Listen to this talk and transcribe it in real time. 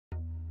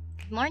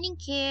Good morning,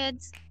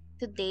 kids.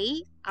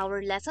 Today,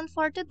 our lesson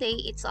for today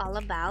it's all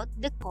about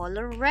the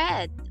color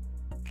red.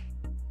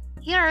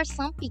 Here are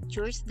some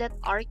pictures that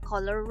are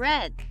color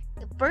red.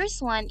 The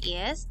first one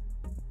is,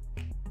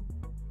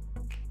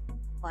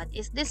 what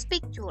is this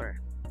picture?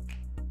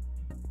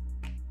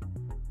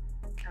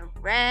 A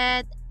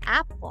red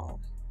apple.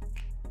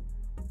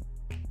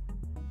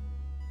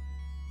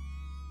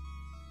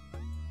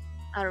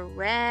 A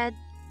red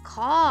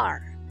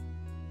car.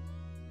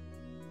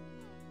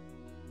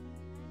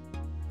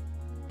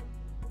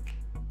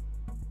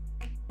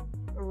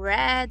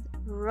 Red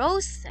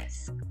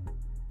roses.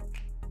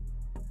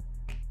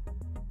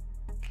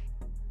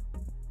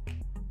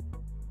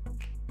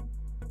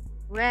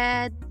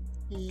 Red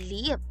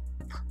lip.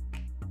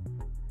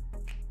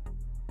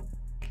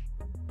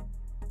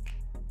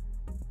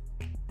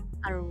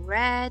 A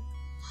red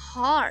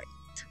heart.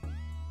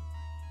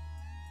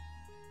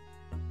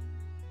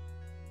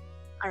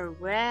 A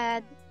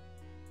red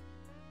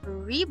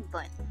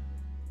ribbon.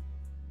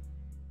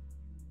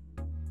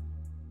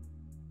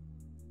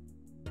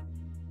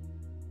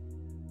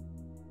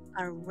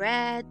 A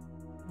red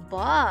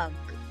bug.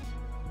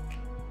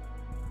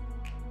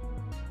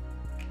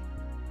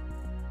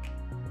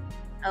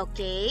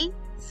 Okay,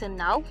 so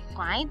now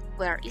find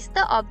where is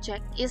the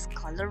object is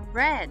color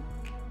red.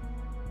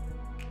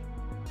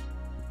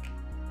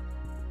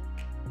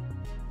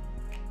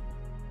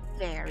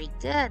 Very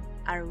good.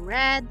 A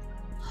red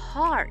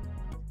heart.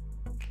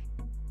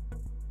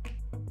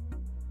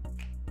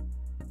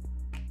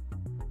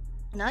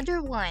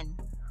 Another one.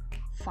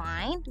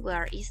 Find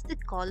where is the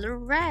color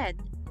red.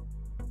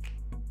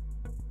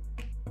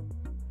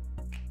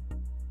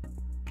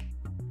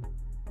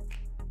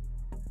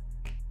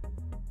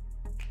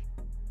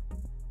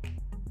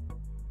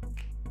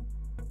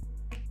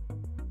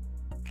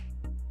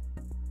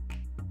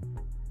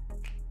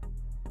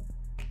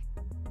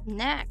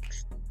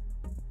 Next,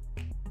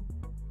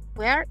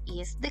 where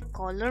is the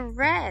color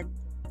red?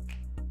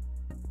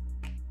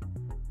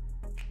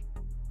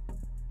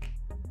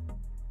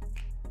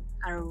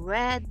 A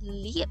red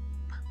lip.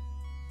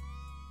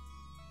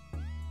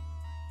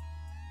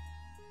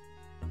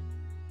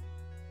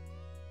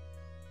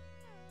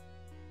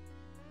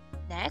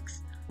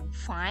 Next,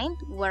 find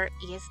where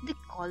is the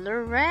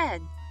color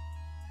red.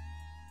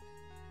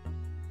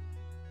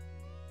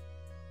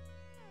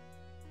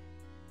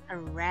 A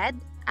red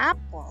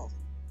apple.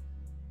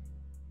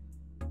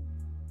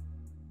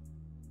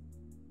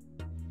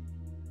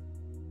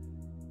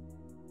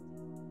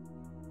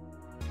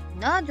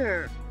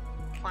 Another.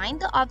 Find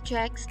the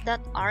objects that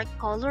are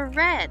color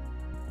red.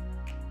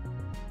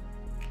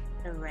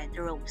 The red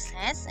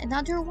roses.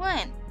 Another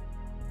one.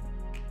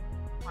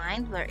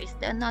 Find where is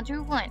the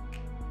another one.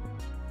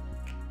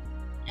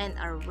 And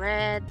a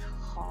red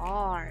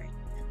heart.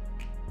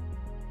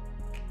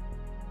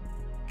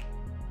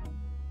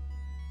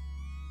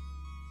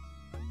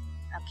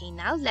 Okay,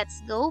 now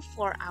let's go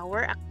for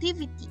our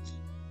activity.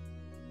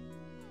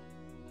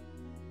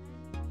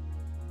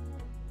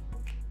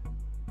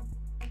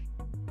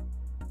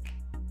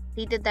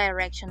 Read the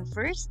direction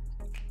first.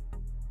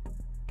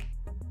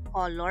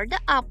 Color the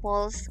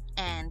apples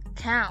and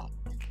count.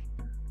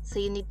 So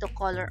you need to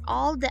color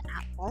all the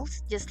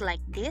apples just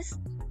like this.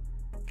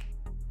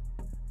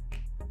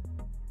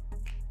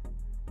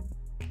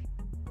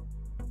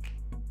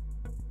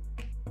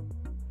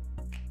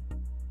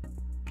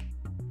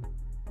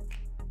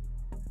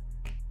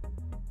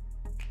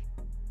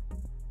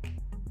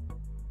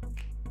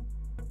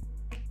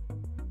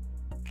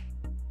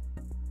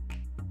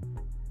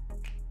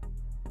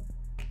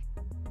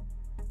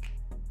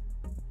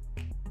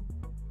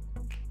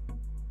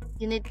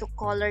 You need to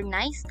color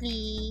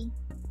nicely.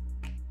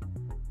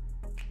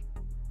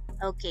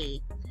 Okay,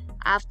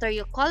 after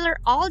you color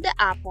all the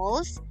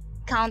apples,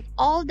 count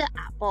all the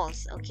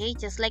apples. Okay,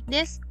 just like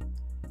this.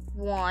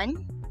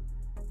 1,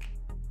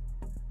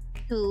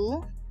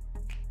 2,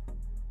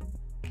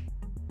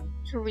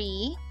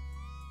 3,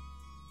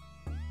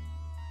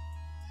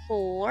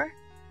 4,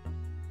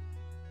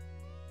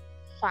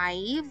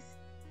 5,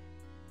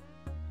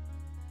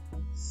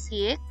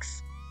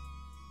 6,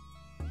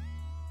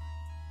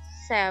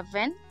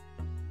 7,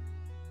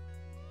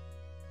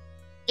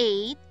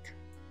 8,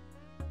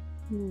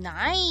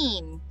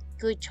 9.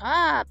 Good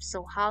job.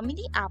 So how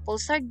many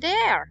apples are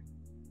there?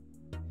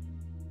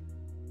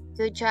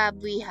 Good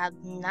job. We have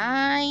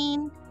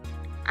 9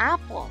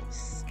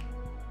 apples.